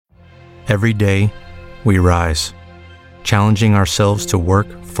Every day, we rise, challenging ourselves to work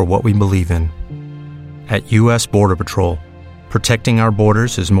for what we believe in. At U.S. Border Patrol, protecting our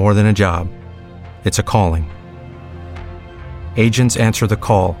borders is more than a job. It's a calling. Agents answer the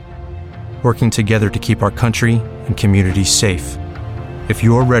call, working together to keep our country and communities safe. If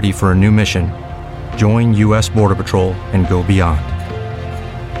you are ready for a new mission, join U.S. Border Patrol and go beyond.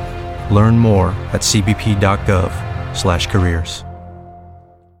 Learn more at cbp.gov/careers.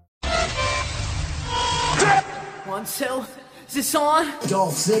 1, 2, is this on?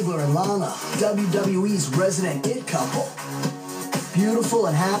 Dolph Ziggler and Lana, WWE's resident it couple. Beautiful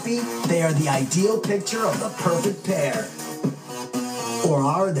and happy, they are the ideal picture of the perfect pair. Or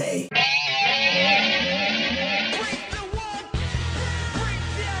are they?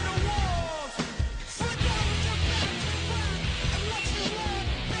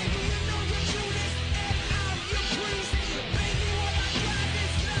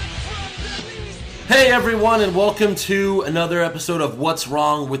 Hey everyone, and welcome to another episode of What's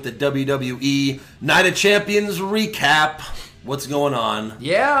Wrong with the WWE Night of Champions recap. What's going on?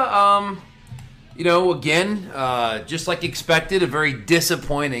 Yeah, again, just like expected, a very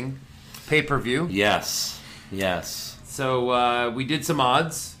disappointing pay-per-view. Yes. So we did some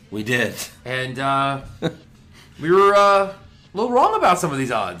odds. We did. And we were a little wrong about some of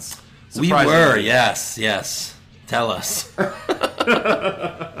these odds. We were, yes. Tell us.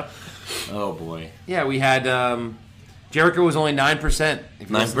 Oh boy. Yeah, we had Jericho was only 9%. If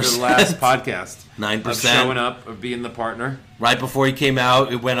you listen to the last podcast, 9% of showing up, of being the partner. Right before he came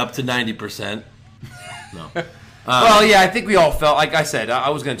out, it went up to 90%. No. Well, yeah, I think we all felt, like I said, I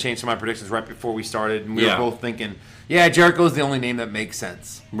was going to change some of my predictions right before we started, and we were both thinking, yeah, Jericho's the only name that makes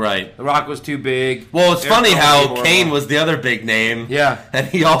sense. Right. The Rock was too big. Well, it's funny how Kane was the other big name. Yeah. And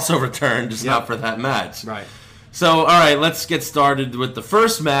he also returned, just not for that match. Right. So, all right, let's get started with the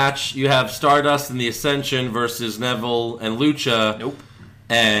first match. You have Stardust and the Ascension versus Neville and Lucha. Nope.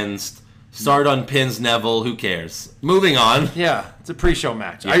 And Stardust pins Neville. Who cares? Moving on. Yeah, it's a pre-show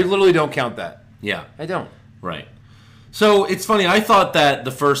match. Yeah. I literally don't count that. Yeah. I don't. Right. So, it's funny. I thought that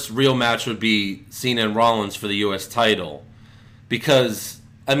the first real match would be Cena and Rollins for the U.S. title. Because,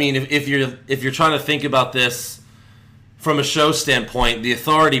 I mean, if you're trying to think about this from a show standpoint, the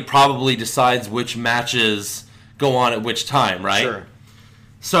Authority probably decides which matches go on at which time, right? Sure.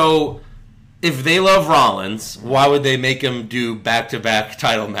 So, if they love Rollins, why would they make him do back-to-back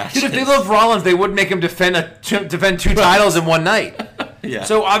title matches? Dude, if they love Rollins, they wouldn't make him defend two titles in one night. Yeah.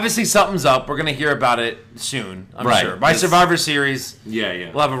 So, obviously, something's up. We're going to hear about it soon, I'm sure. By Survivor Series,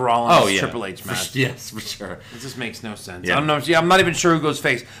 yeah. we'll have a Rollins Triple H match. Yes, for sure. It just makes no sense. Yeah. I don't know. I'm not even sure who goes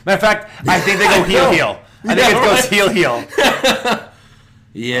face. Matter of fact, I think they go heel. I think it goes heel.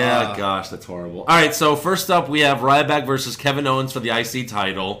 Yeah, gosh, that's horrible. All right, so first up, we have Ryback versus Kevin Owens for the IC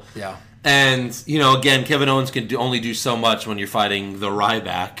title. Yeah. And, again, Kevin Owens can only do so much when you're fighting the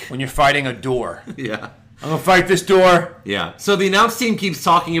Ryback. When you're fighting a door. Yeah. I'm going to fight this door. Yeah. So the announce team keeps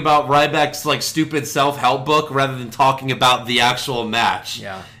talking about Ryback's, stupid self-help book rather than talking about the actual match.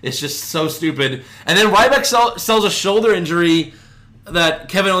 Yeah. It's just so stupid. And then Ryback sells a shoulder injury that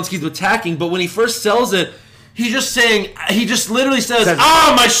Kevin Owens keeps attacking, but when he first sells it, he just literally says,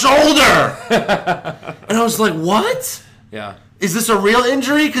 my shoulder! And I was like, what? Yeah. Is this a real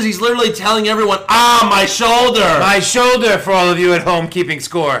injury? Because he's literally telling everyone, my shoulder! My shoulder, for all of you at home keeping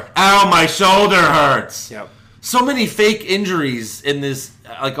score. Ow, my shoulder hurts! Yep. So many fake injuries in this,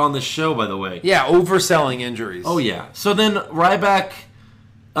 on this show, by the way. Yeah, overselling injuries. Oh, yeah. So then Ryback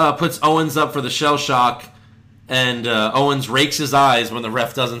puts Owens up for the shell shock, and Owens rakes his eyes when the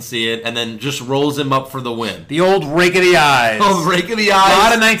ref doesn't see it, and then just rolls him up for the win. The old rake of the eyes. Old rake of the eyes. A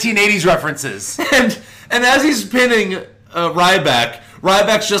lot of 1980s references. And as he's pinning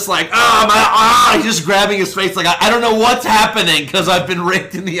Ryback's just like, he's just grabbing his face like, I don't know what's happening because I've been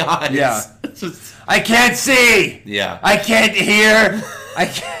raked in the eyes. Yeah. Just, I can't see. Yeah. I can't hear. I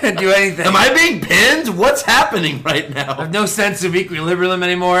can't do anything. Am I being pinned? What's happening right now? I have no sense of equilibrium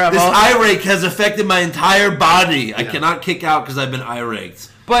anymore. This eye rake has affected my entire body. Yeah. I cannot kick out because I've been eye raked.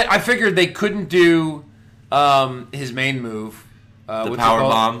 But I figured they couldn't do his main move. The power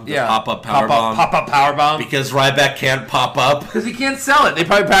bomb. The pop-up power bomb. Pop-up power bomb. Because Ryback can't pop up. Because he can't sell it. They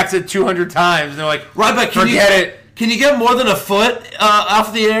probably practiced it 200 times. And they're like, Ryback, forget it. Can you get more than a foot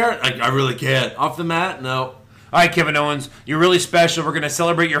off the air? I really can't. Off the mat? No. All right, Kevin Owens, you're really special. We're going to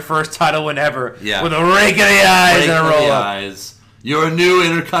celebrate your first title win ever with a rake of the eyes and a roll-up. You're a new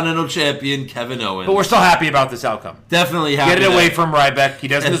Intercontinental Champion, Kevin Owens. But we're still happy about this outcome. Definitely happy. Get it away from Ryback. He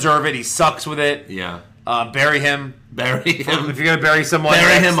doesn't deserve it. He sucks with it. Yeah. Bury him. Bury him. If you're going to bury someone,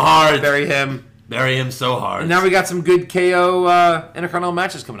 bury him hard. Bury him. Bury him so hard. And now we got some good KO Intercontinental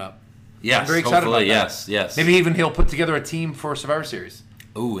matches coming up. Yes, I'm very excited about that. Yes. Maybe even he'll put together a team for Survivor Series.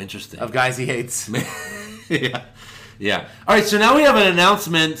 Ooh, interesting. Of guys he hates. Yeah. All right, so now we have an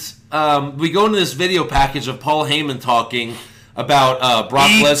announcement. We go into this video package of Paul Heyman talking about Brock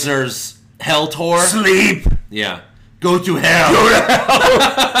Lesnar's Hell Tour. Sleep. Yeah. Go to hell.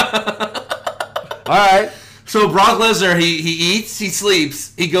 All right. So Brock Lesnar, he eats, he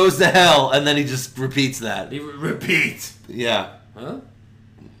sleeps, he goes to hell, and then he just repeats that. He repeats. Yeah. Huh?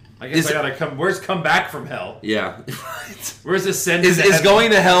 I guess I gotta come. Where's come back from hell? Yeah. Where's the send? Is going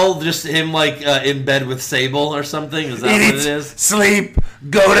to hell just him in bed with Sable or something? Is that what it is? Sleep.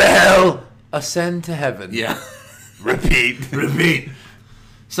 Go to hell. Ascend to heaven. Yeah. Repeat.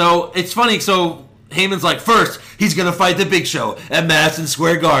 So it's funny. So Heyman's like, first, he's going to fight the Big Show at Madison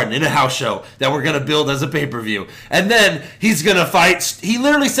Square Garden in a house show that we're going to build as a pay-per-view. And then he's going to fight. He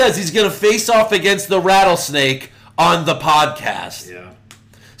literally says he's going to face off against the Rattlesnake on the podcast. Yeah.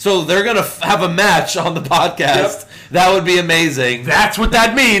 So they're going to have a match on the podcast. Yep. That would be amazing. That's what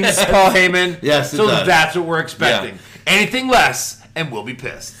that means, Paul Heyman. Yes, it so does. That's what we're expecting. Yeah. Anything less, and we'll be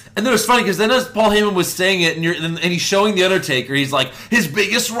pissed. And then it was funny because then as Paul Heyman was saying it, and he's showing The Undertaker, he's like, his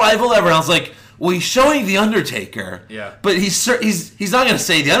biggest rival ever. And I was like, well, he's showing The Undertaker. Yeah. But he's not going to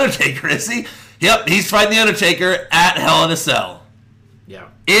say The Undertaker, is he? Yep, he's fighting The Undertaker at Hell in a Cell. Yeah.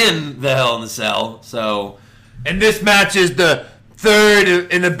 In the Hell in a Cell. So. And this match is the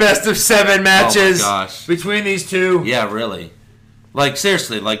third in the best of 7 matches between these two. Yeah, really. Like,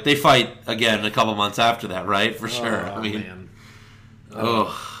 seriously, like, they fight again a couple months after that, right? For sure. Oh, I mean, man.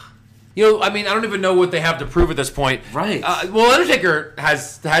 You know, I don't even know what they have to prove at this point. Right. Well, Undertaker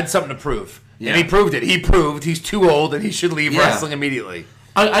has had something to prove. Yeah. And he proved it. He proved he's too old and he should leave wrestling immediately.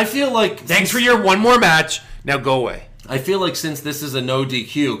 I feel like... Thanks for your one more match. Now go away. I feel like since this is a no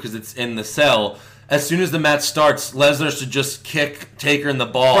DQ, because it's in the cell... As soon as the match starts, Lesnar should just kick Taker in the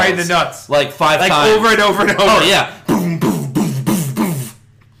balls. Right in the nuts. Like 5 times. Like over and over and over. Oh, yeah. Boom, boom, boom, boom, boom.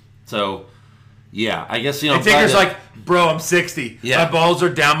 So, yeah, I guess, And Taker's like, bro, I'm 60. Yeah. My balls are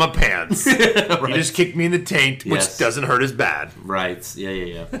down my pants. Right. You just kicked me in the taint, which doesn't hurt as bad. Right.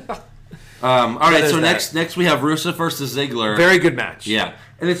 Yeah. All right, so next we have Rusev versus Ziggler. Very good match. Yeah.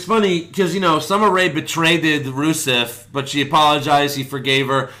 And it's funny, because, Summer Rae betrayed Rusev, but she apologized, he forgave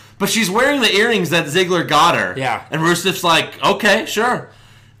her. But she's wearing the earrings that Ziggler got her. Yeah. And Rusev's like, okay, sure.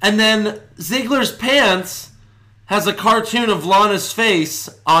 And then Ziggler's pants has a cartoon of Lana's face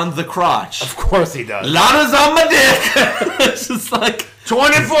on the crotch. Of course he does. Lana's on my dick. It's just like...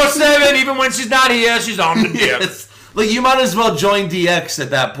 24/7, even when she's not here, she's on the dick. Yes. Like, you might as well join DX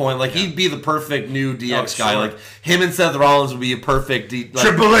at that point. Like, he'd be the perfect new DX guy. Sure. Like, him and Seth Rollins would be a perfect...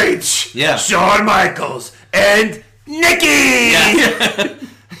 Triple H. Yeah. Shawn Michaels. And Nikki. Yeah.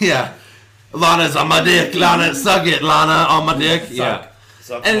 Yeah. Lana's on my dick. Lana, suck it. Lana on my dick. Yeah.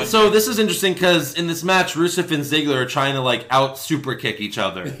 And so this is interesting because in this match, Rusev and Ziggler are trying to, out super kick each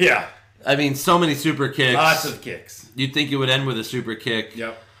other. Yeah. I mean, so many super kicks. Lots of kicks. You'd think it would end with a super kick.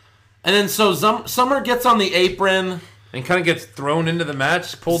 Yep. And then so Summer gets on the apron. And kind of gets thrown into the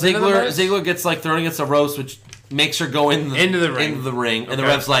match, pulled into the match. Ziggler gets thrown against a ropes, which makes her go into the ring. Okay. And the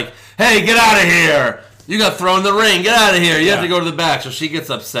ref's like, hey, get out of here. You got thrown in the ring. Get out of here. You have to go to the back. So she gets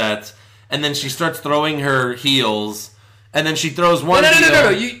upset. And then she starts throwing her heels. And then she throws one heel. No.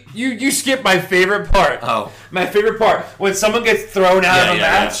 You skipped my favorite part. Oh. My favorite part. When someone gets thrown out of a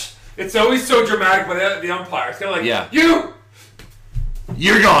match, it's always so dramatic by the umpire. It's kind of like,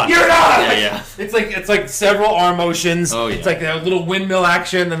 You're gone. You're done. Yeah. It's like several arm motions. Oh, yeah. It's like a little windmill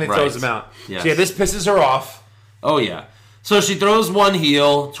action, then they throws them out. Yes. So yeah, this pisses her off. Oh, yeah. So she throws one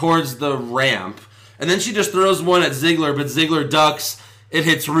heel towards the ramp, and then she just throws one at Ziggler, but Ziggler ducks. It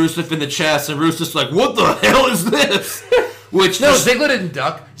hits Rusev in the chest, and Rusev's like, what the hell is this? Ziggler didn't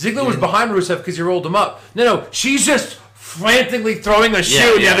duck. Ziggler was behind Rusev because he rolled him up. No, she's just frantically throwing a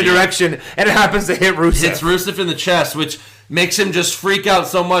shoe in the other direction, and it happens to hit Rusev. Hits Rusev in the chest, which makes him just freak out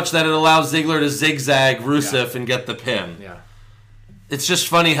so much that it allows Ziggler to zigzag Rusev and get the pin. Yeah. It's just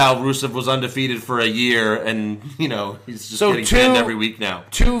funny how Rusev was undefeated for a year, and, he's just getting pinned every week now.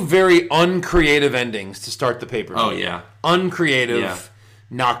 2 very uncreative endings to start the pay-per-view. Oh, yeah. Uncreative,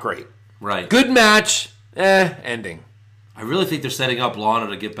 not great. Right. Good match, ending. I really think they're setting up Lana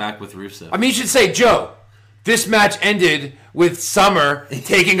to get back with Rusev. I mean, you should say, Joe, this match ended with Summer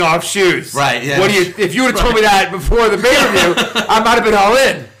taking off shoes. Right, yeah. If you would have told me that before the pay-per-view, I might have been all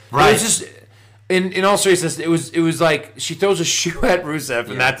in. Right. It was just, in all seriousness, it was like she throws a shoe at Rusev,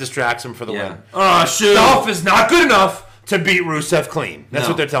 and that distracts him for the win. Oh, shoe. Dolph is not good enough to beat Rusev clean. That's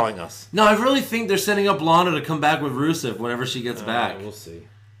what they're telling us. No, I really think they're setting up Lana to come back with Rusev whenever she gets back. We'll see.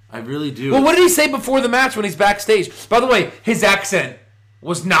 I really do. Well, what did he say before the match when he's backstage? By the way, his accent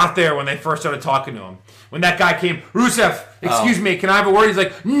was not there when they first started talking to him. When that guy came, Rusev, excuse me, can I have a word? He's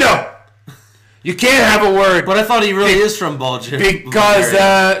like, no, you can't have a word. But I thought he really is from Bulgaria. Because,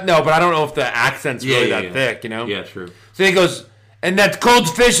 no, but I don't know if the accent's really that thick, you know? Yeah, true. So he goes, and that cold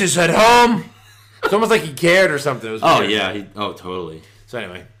fish is at home. It's almost like he cared or something. It was weird. Yeah. Totally. So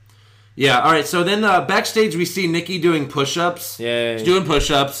anyway. Yeah, all right. So then backstage we see Nikki doing push-ups. Yeah. She's doing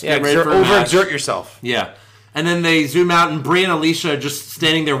push-ups. Yeah, getting ready for a match. overexert yourself. Yeah. And then they zoom out and Brie and Alicia are just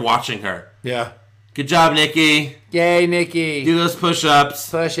standing there watching her. Yeah. Good job, Nikki. Yay, Nikki. Do those push-ups.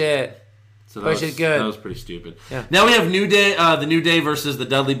 Push it. So Push it good. That was pretty stupid. Yeah. Now we have New Day, the New Day versus the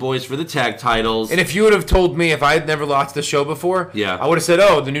Dudley Boys for the tag titles. And if you would have told me if I had never watched the show before, I would have said,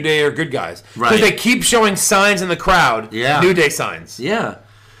 oh, the New Day are good guys. Right. Because they keep showing signs in the crowd. Yeah. New Day signs. Yeah.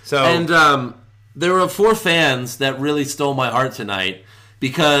 So And there were 4 fans that really stole my heart tonight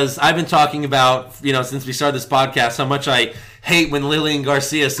because I've been talking about, since we started this podcast, how much I hate when Lillian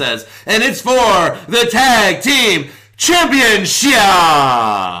Garcia says, and it's for the Tag Team Championship.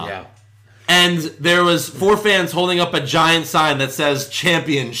 Yeah. And there was 4 fans holding up a giant sign that says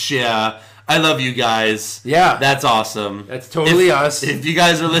Championship. I love you guys. Yeah. That's awesome. That's totally us. If you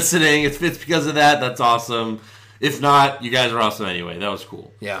guys are listening, it's because of that. That's awesome. If not, you guys are awesome anyway. That was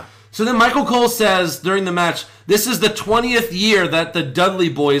cool. Yeah. So then Michael Cole says during the match, this is the 20th year that the Dudley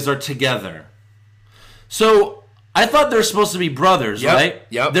Boys are together. So I thought they're supposed to be brothers, right?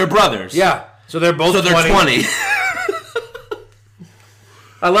 Yep. They're brothers. Yeah. So they're both 20.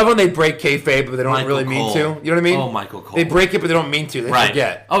 I love when they break kayfabe, but they don't Michael really mean Cole. to. You know what I mean? Oh, Michael Cole. They break it, but they don't mean to. They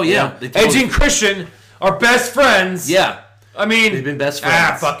forget. Oh, yeah. You know? Edge and Christian are best friends. Yeah. I mean... They've been best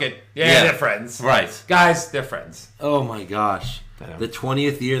friends. Fuck it. Yeah, they're friends. Right. Guys, they're friends. Oh, my gosh. The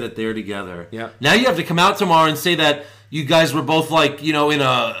 20th year that they're together. Yeah. Now you have to come out tomorrow and say that you guys were both like, in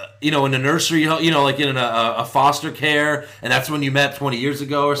a nursery, like in a foster care, and that's when you met 20 years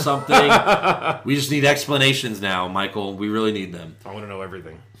ago or something. We just need explanations now, Michael. We really need them. I want to know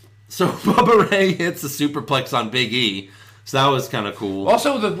everything. So Bubba Ray hits a superplex on Big E. So that was kind of cool.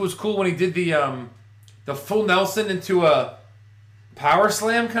 Also, it was cool when he did the full Nelson into a power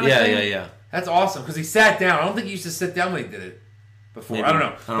slam kind of thing. Yeah. That's awesome because he sat down. I don't think he used to sit down when he did it before. Maybe. I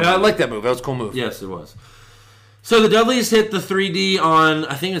don't know. I like that move. That was a cool move. Yes, it was. So the Dudleys hit the 3D on,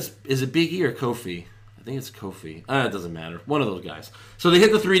 I think is it Big E or Kofi? I think it's Kofi. It doesn't matter. One of those guys. So they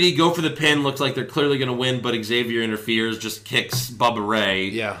hit the 3D, go for the pin. Looks like they're clearly going to win, but Xavier interferes, just kicks Bubba Ray.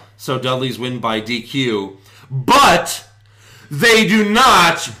 Yeah. So Dudleys win by DQ. But they do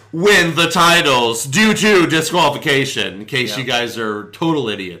not win the titles due to disqualification, in case you guys are total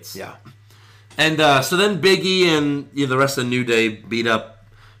idiots. Yeah. And so then Big E and the rest of the New Day beat up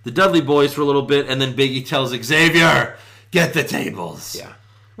the Dudley Boys for a little bit, and then Big E tells Xavier, get the tables. Yeah.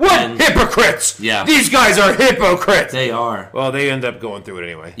 What hypocrites! Yeah. These guys are hypocrites! They are. Well, they end up going through it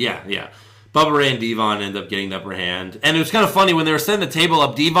anyway. Yeah. Bubba Ray and Devon end up getting the upper hand. And it was kind of funny, when they were setting the table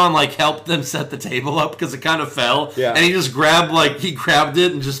up, Devon, helped them set the table up because it kind of fell. Yeah. And he just grabbed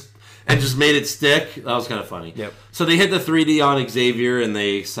it and just made it stick. That was kind of funny. Yep. So they hit the 3D on Xavier, and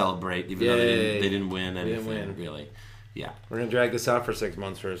they celebrate, even though they didn't win anything, really. Yeah. We're going to drag this out for 6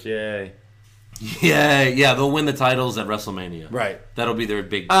 months first. Yay. Yeah, they'll win the titles at WrestleMania. Right. That'll be their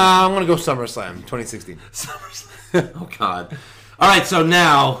big... I'm going to go SummerSlam 2016. Oh, God. All right, so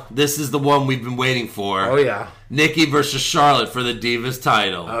now, this is the one we've been waiting for. Oh, yeah. Nikki versus Charlotte for the Divas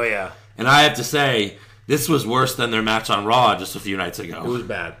title. Oh, yeah. And I have to say, this was worse than their match on Raw just a few nights ago. It was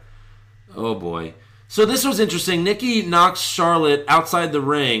bad. Oh, boy. So this was interesting. Nikki knocks Charlotte outside the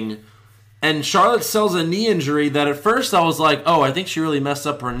ring, and Charlotte sells a knee injury that at first I was like, oh, I think she really messed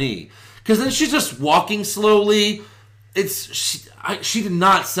up her knee. Because then she's just walking slowly. She did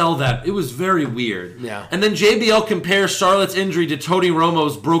not sell that. It was very weird. Yeah. And then JBL compares Charlotte's injury to Tony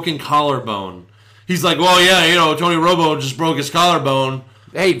Romo's broken collarbone. He's like, well, yeah, Tony Romo just broke his collarbone.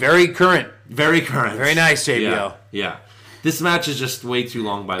 Hey, very current. Very current. Very nice, JBL. Yeah. This match is just way too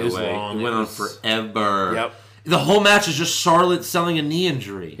long, by the way. Long. It went on forever. Yep. The whole match is just Charlotte selling a knee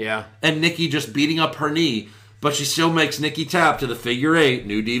injury. Yeah. And Nikki just beating up her knee. But she still makes Nikki tap to the figure 8,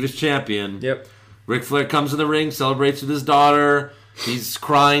 new Divas champion. Yep. Ric Flair comes in the ring, celebrates with his daughter. He's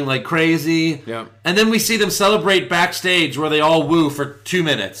crying like crazy. Yep. And then we see them celebrate backstage where they all woo for 2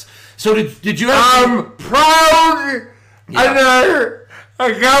 minutes. So did you ever... I'm proud. Yeah.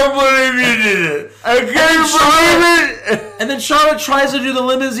 I can't believe you did it. I can't believe it. And then Charlotte tries to do the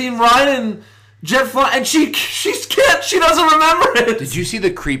limousine ride and jet fly, and she can't. She doesn't remember it. Did you see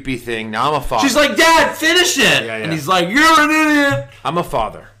the creepy thing? Now I'm a father. She's like, Dad, finish it. Yeah. And he's like, you're an idiot. I'm a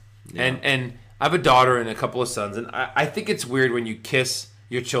father. Yeah. And I have a daughter and a couple of sons, and I think it's weird when you kiss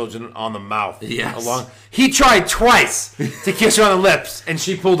your children on the mouth. Yes. He tried twice to kiss her on the lips, and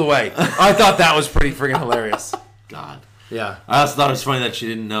she pulled away. I thought that was pretty freaking hilarious. God. Yeah. I also thought it was funny that she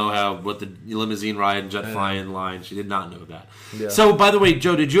didn't know what the limousine ride and jet flying line. She did not know that. Yeah. So, by the way,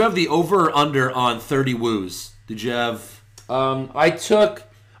 Joe, did you have the over or under on 30 woos? Did you have...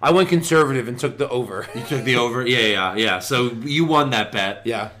 I went conservative and took the over. You took the over? Yeah. So you won that bet.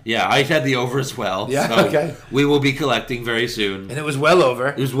 Yeah. Yeah, I had the over as well. Yeah, so okay. We will be collecting very soon. And it was well over.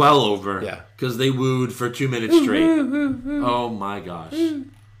 It was well over. Yeah. Because they wooed for 2 minutes straight. Oh, my gosh.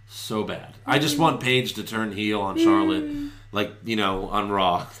 So bad. I just want Paige to turn heel on Charlotte, on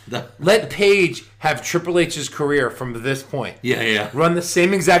Raw. Let Paige have Triple H's career from this point. Yeah. Run the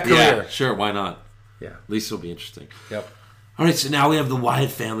same exact career. Yeah, sure, why not? Yeah. At least it'll be interesting. Yep. All right, so now we have the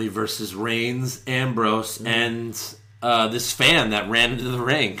Wyatt family versus Reigns, Ambrose, and this fan that ran into the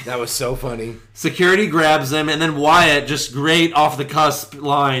ring. That was so funny. Security grabs him, and then Wyatt, just great off the cusp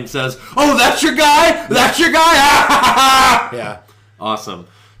line, says, "Oh, that's your guy? That's your guy?" Yeah. Awesome.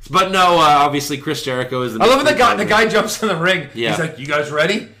 But no, obviously Chris Jericho is the... I love when the guy jumps in the ring. Yeah. He's like, "You guys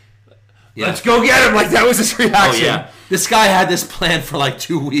ready? Yeah. Let's go get him." Like, that was his reaction. Oh, yeah. This guy had this plan for like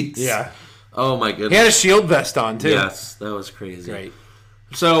 2 weeks. Yeah. Oh, my goodness. He had a shield vest on, too. Yes, that was crazy. Great.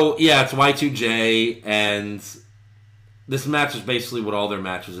 So, yeah, it's Y2J, and this match is basically what all their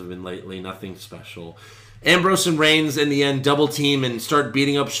matches have been lately. Nothing special. Ambrose and Reigns, in the end, double team and start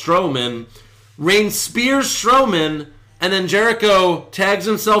beating up Strowman. Reigns spears Strowman, and then Jericho tags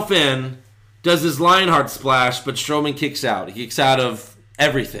himself in, does his Lionheart splash, but Strowman kicks out. He kicks out of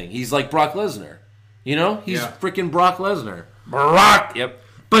everything. He's like Brock Lesnar. You know? He's freaking Brock Lesnar. Brock! Yep.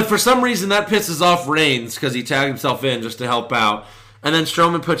 But for some reason, that pisses off Reigns because he tagged himself in just to help out. And then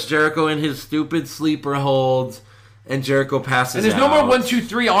Strowman puts Jericho in his stupid sleeper hold, and Jericho passes out. And there's no more 1, 2,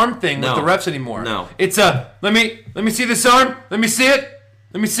 3 arm thing with the refs anymore. No. It's let me see this arm. Let me see it.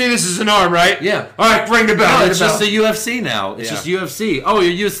 Let me see this is an arm, right? Yeah. All right, ring the bell. No, it's just the UFC now. It's just UFC. Oh, are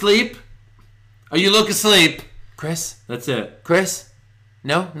you asleep? Are you look asleep? Chris? That's it. Chris?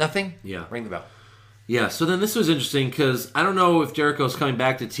 No? Nothing? Yeah. Ring the bell. Yeah, so then this was interesting because I don't know if Jericho's coming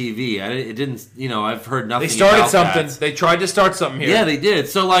back to TV. It didn't, I've heard nothing. They started about something. that. They tried to start something here. Yeah, they did.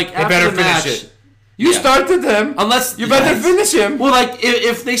 So, they after better the finish match, it. You started them. Unless you better finish him. Well,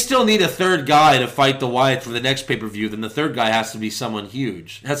 if they still need a third guy to fight the Wyatt for the next pay-per-view, then the third guy has to be someone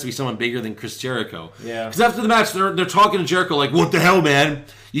huge. It has to be someone bigger than Chris Jericho. Yeah. Because after the match, they're talking to Jericho like, "What the hell, man?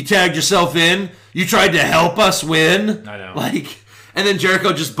 You tagged yourself in. You tried to help us win." I know. And then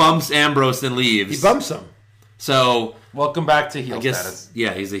Jericho just bumps Ambrose and leaves. He bumps him. So welcome back to heel I guess status.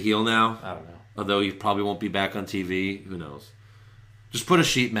 Yeah, he's a heel now. I don't know. Although he probably won't be back on TV. Who knows? Just put a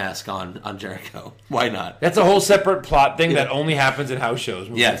sheet mask on Jericho. Why not? That's a whole separate plot thing that only happens in house shows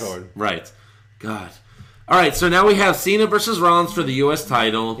moving forward. Right. God. All right, so now we have Cena versus Rollins for the U.S.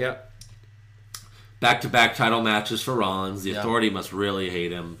 title. Yeah. Back-to-back title matches for Rollins. The Authority must really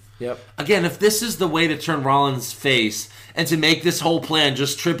hate him. Yep. Again, if this is the way to turn Rollins face and to make this whole plan,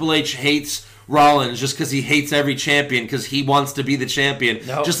 just Triple H hates Rollins just because he hates every champion because he wants to be the champion.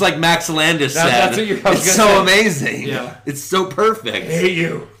 Nope. Just like Max Landis said. That's what it's so amazing. Yeah. It's so perfect. I hate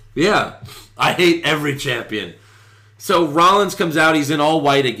you. Yeah. I hate every champion. So Rollins comes out. He's in all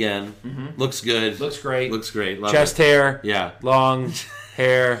white again. Mm-hmm. Looks good. Looks great. Looks great. Love Chest it. hair. Yeah. Long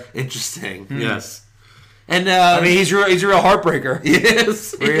hair. Interesting. Yes. And he's a real heartbreaker.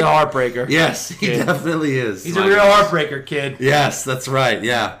 Yes. Real heartbreaker. Yes, he definitely is. He's a real heartbreaker, kid. Yes, that's right.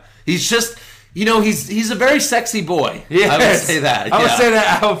 Yeah. He's just... he's a very sexy boy. Yes. I would say that. I would say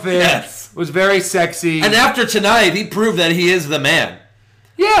that outfit was very sexy. And after tonight, he proved that he is the man.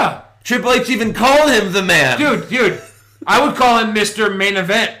 Yeah. Triple H even called him the man. Dude, I would call him Mr. Main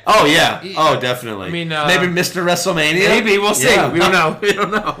Event. Oh, yeah. Oh, definitely. I mean... maybe Mr. WrestleMania? Maybe. We'll see. Yeah. We don't know.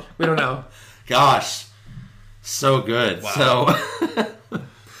 We don't know. Gosh. So good. Wow.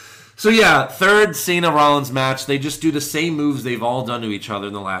 So yeah, third Cena-Rollins match. They just do the same moves they've all done to each other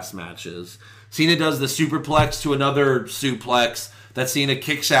in the last matches. Cena does the superplex to another suplex that Cena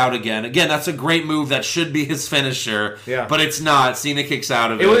kicks out again. Again, that's a great move. That should be his finisher. Yeah. But it's not. Cena kicks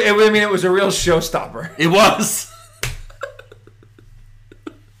out of it. It was a real showstopper. It was.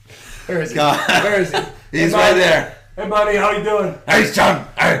 Where is he? God. Where is he? He's right there. Hey, buddy, how you doing? Hey, son.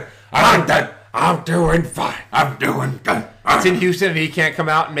 Hey, I'm doing fine. I'm doing good. It's in Houston, and he can't come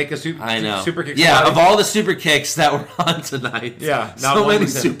out and make a super kick. Yeah, of all the super kicks that were on tonight. Yeah. So many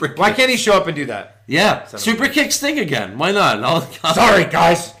super kicks. Why can't he show up and do that? Yeah. Super kicks Sting again. Why not? Sorry,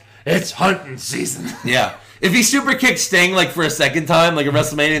 guys. It's hunting season. Yeah. If he super kicked Sting for a second time, like a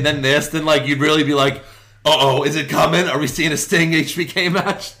WrestleMania, and then this, then you'd really be like, uh-oh, is it coming? Are we seeing a Sting HBK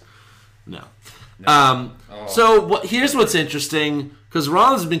match? No. So here's what's interesting. Because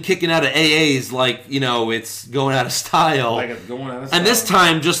Rollins has been kicking out of AAs like, it's going out of style. Like it's going out of style. And this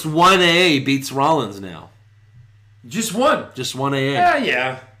time, just one AA beats Rollins now. Just one? Just one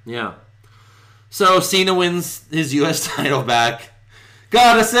AA. Yeah. So Cena wins his U.S. title back.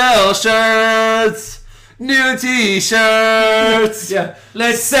 Gotta sell shirts, new T-shirts. Yeah,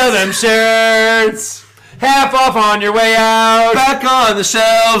 let's sell them shirts. Half off on your way out. Back on the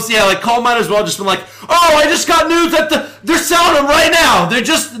shelves. Yeah, like Cole might as well just been like, oh, I just got news that they're selling them right now.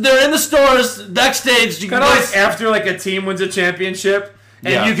 They're in the stores backstage. You kind of like after like a team wins a championship,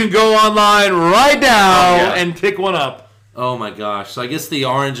 and you can go online right now and pick one up. Oh my gosh! So I guess the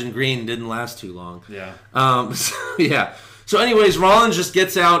orange and green didn't last too long. Yeah. So anyways, Rollins just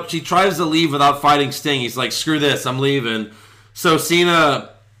gets out. She tries to leave without fighting Sting. He's like, screw this, I'm leaving. So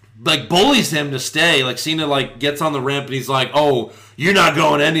Cena bullies him to stay. Like Cena gets on the ramp and he's like, oh, you're not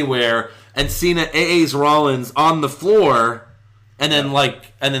going anywhere. And Cena AA's Rollins on the floor and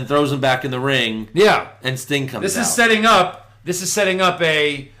then throws him back in the ring. Yeah. And Sting comes out. This is setting up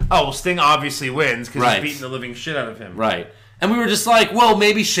Sting obviously wins because he's beating the living shit out of him. Right. And we were just like, well,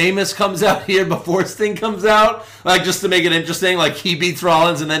 maybe Sheamus comes out here before Sting comes out. Just to make it interesting. Like, he beats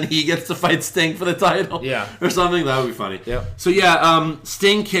Rollins and then he gets to fight Sting for the title. Yeah. Or something. That would be funny. Yeah. So,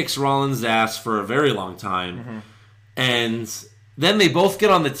 Sting kicks Rollins' ass for a very long time. Mm-hmm. And then they both get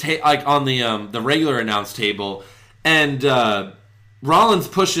on the regular announce table. And Rollins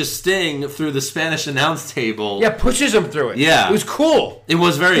pushes Sting through the Spanish announce table. Yeah, pushes him through it. Yeah. It was cool. It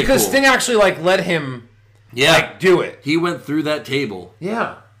was very cool. Because Sting actually, let him... Yeah, do it. He went through that table.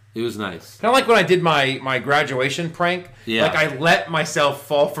 Yeah. It was nice. Kind of like when I did my graduation prank. Yeah. I let myself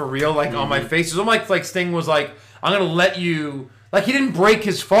fall for real, on my face. It was almost like Sting was like, I'm going to let you... he didn't break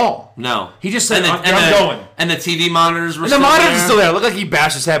his fall. No. He just said, I'm going. And the TV monitors were still there. And the monitors were still there. It looked like he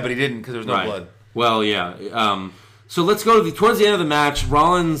bashed his head, but he didn't because there was no blood. Well, yeah. So let's go towards the end of the match.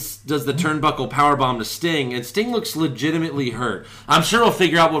 Rollins does the turnbuckle powerbomb to Sting, and Sting looks legitimately hurt. I'm sure we'll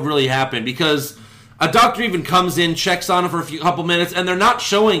figure out what really happened because... a doctor even comes in, checks on him for a couple minutes, and they're not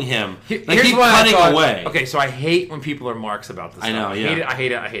showing him. He's cutting away. Okay, so I hate when people are marks about this. I know, stuff. I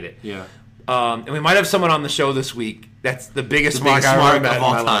hate it. Yeah. And we might have someone on the show this week. That's the biggest mark I've ever met of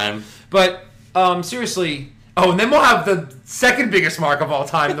all time. But seriously, and then we'll have the second biggest mark of all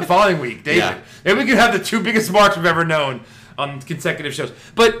time the following week, David. Yeah. Maybe we could have the two biggest marks we've ever known on consecutive shows.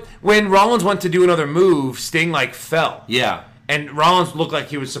 But when Rollins went to do another move, Sting fell. Yeah. And Rollins looked like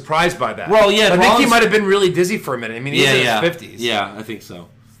he was surprised by that. Well, yeah, I think he might have been really dizzy for a minute. I mean, he's in his 50s. Yeah, I think so.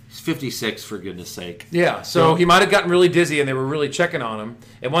 He's 56, for goodness sake. Yeah, so he might have gotten really dizzy, and they were really checking on him.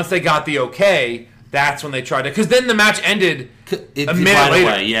 And once they got the okay, that's when they tried to... Because then the match ended a minute later.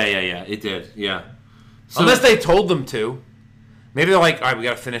 Away. Yeah, it did, yeah. So, unless they told them to. Maybe they're like, all right, we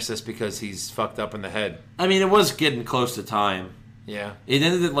got to finish this because he's fucked up in the head. I mean, it was getting close to time. Yeah. It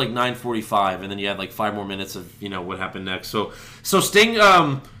ended at 9:45, and then you had 5 more minutes of what happened next. So Sting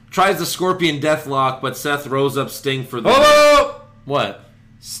tries the Scorpion Deathlock, but Seth rose up Sting for the... Oh! What?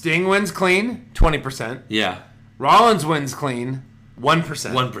 Sting wins clean, 20%. Yeah. Rollins wins clean, 1%.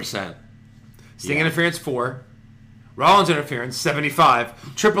 1%. Sting interference 4. Rollins interference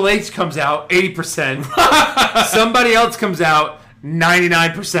 75. Triple H comes out 80%. Somebody else comes out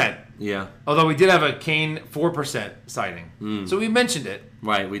 99%. Yeah. Although we did have a Kane 4% sighting. So we mentioned it.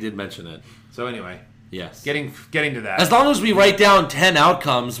 Right, we did mention it. So anyway. Yes. Getting to that. As long as we write down 10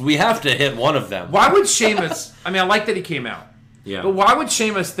 outcomes, we have to hit one of them. Why would Sheamus... I mean, I like that he came out. Yeah. But why would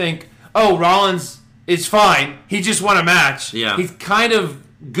Sheamus think, oh, Rollins is fine. He just won a match. Yeah. He's kind of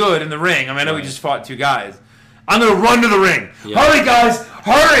good in the ring. I mean, I know he just fought 2 guys. I'm going to run to the ring. Yeah. Hurry, guys.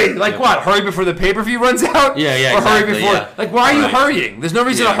 Hurry. What? Hurry before the pay-per-view runs out? Yeah, Or exactly, hurry before... Yeah. Why are you hurrying? There's no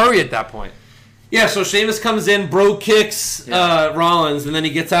reason to hurry at that point. Yeah, so Sheamus comes in, bro kicks Rollins, and then he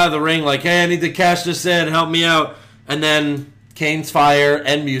gets out of the ring hey, I need to cash this in, help me out. And then Kane's fire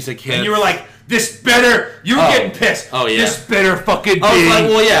and music hits. And you were like, this better... You were getting pissed. Oh, yeah. This better fucking be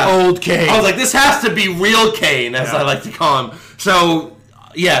old Kane. I was like, this has to be real Kane, as I like to call him. So,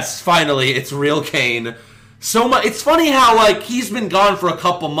 yes, finally, it's real Kane. So much. It's funny how, he's been gone for a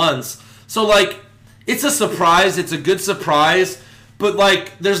couple months. So, it's a surprise. It's a good surprise.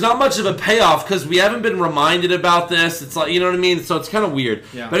 But, there's not much of a payoff because we haven't been reminded about this. It's you know what I mean? So it's kind of weird.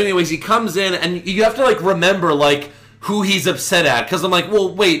 Yeah. But anyways, he comes in, and you have to, remember, who he's upset at. Because I'm like,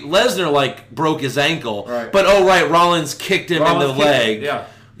 well, wait, Lesnar, broke his ankle. Right. But, Rollins kicked him in the leg. Yeah.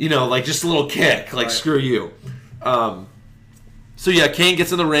 Just a little kick. Screw you. So, yeah, Kane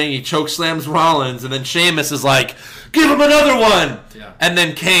gets in the ring. He choke slams Rollins. And then Sheamus is like, give him another one. Yeah. And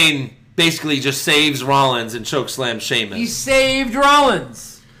then Kane... basically just saves Rollins and chokeslams Sheamus. He saved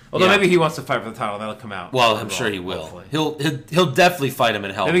Rollins. Although Yeah. maybe he wants to fight for the title. That'll come out. Well, I'm sure he will. Hopefully. He'll definitely fight him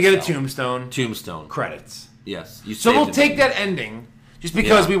in Hell. Then we get a tombstone. Tombstone. Credits. Yes. You So we'll saved take it. that ending just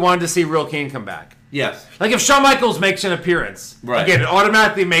because Yeah. we wanted to see Real Kane come back. Yes. Like if Shawn Michaels makes an appearance, Right. again, it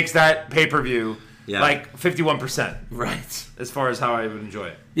automatically makes that pay-per-view Yeah. like 51% Right. as far as how I would enjoy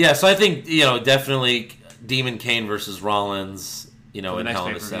it. Yeah, so I think, definitely Demon Kane versus Rollins, in The next Hell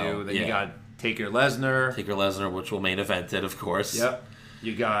in a pay-per-view, Cell. then you got Taker Lesnar. Taker Lesnar, which will main event it, of course. Yep.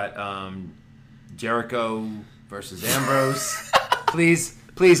 You got Jericho versus Ambrose.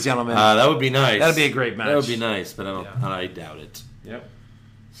 Please, gentlemen. That would be nice. That'd be a great match. That would be nice, but Yeah. I doubt it. Yep.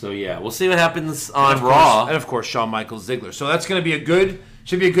 So yeah, we'll see what happens And on of Raw. course, and of course, Shawn Michaels Ziggler. So that's going to be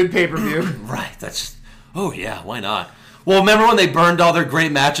should be a good pay-per-view. Right. That's just. Oh yeah, why not? Well, remember when they burned all their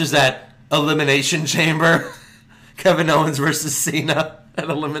great matches at Elimination Chamber? Kevin Owens versus Cena at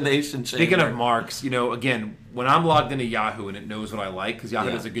Elimination Chamber. Speaking of marks, again, when I'm logged into Yahoo and it knows what I like, because Yahoo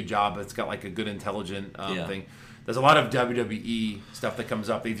Yeah. does a good job, it's got like a good intelligent Yeah. thing. There's a lot of WWE stuff that comes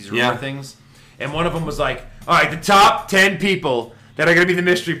up, these rumor Yeah. things. And one of them was like, all right, the top 10 people that are going to be the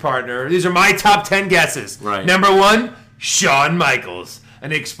mystery partner. These are my top 10 guesses. Right. Number 1, Shawn Michaels.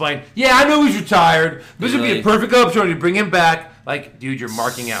 And they explained, yeah, I know he's retired. This would be Really? a perfect opportunity to bring him back. Like, dude, you're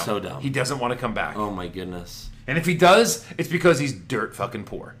marking out. So dumb. He doesn't want to come back. Oh my goodness. And if he does, it's because he's dirt fucking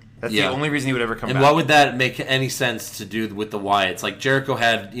poor. That's Yeah. the only reason he would ever come And back. why would that make any sense to do with the Wyatts? Like Jericho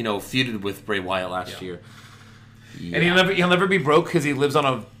had, feuded with Bray Wyatt last year. Yeah. And he'll never be broke because he lives on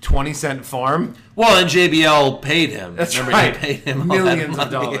a 20-cent farm. Well, and JBL paid him. That's Remember, right. He paid him all that Millions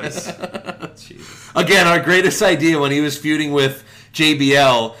of money. dollars. Jesus. Again, our greatest idea when he was feuding with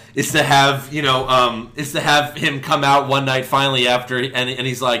JBL is to have him come out one night finally after, and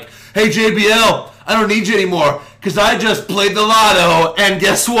he's like, "Hey JBL, I don't need you anymore because I just played the lotto and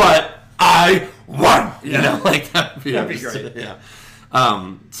guess what? I won." Yeah. That'd be great. Yeah.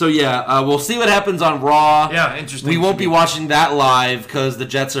 We'll see what happens on Raw. Yeah, interesting. We won't be watching that live because the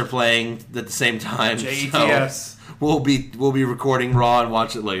Jets are playing at the same time. JETS. So we'll be recording Raw and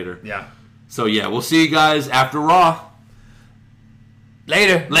watch it later. Yeah. So yeah, we'll see you guys after Raw.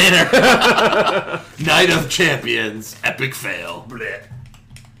 Later. Night of Champions. Epic fail. Blech.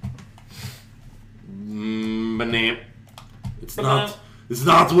 It's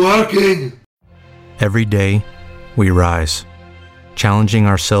not working. Every day, we rise, challenging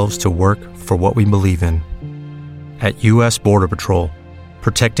ourselves to work for what we believe in. At U.S. Border Patrol,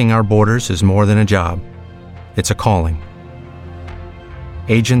 protecting our borders is more than a job. It's a calling.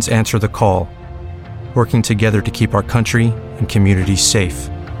 Agents answer the call, working together to keep our country and communities safe.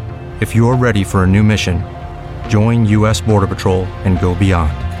 If you're ready for a new mission, join U.S. Border Patrol and go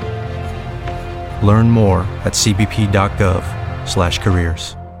beyond. Learn more at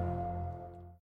cbp.gov/careers.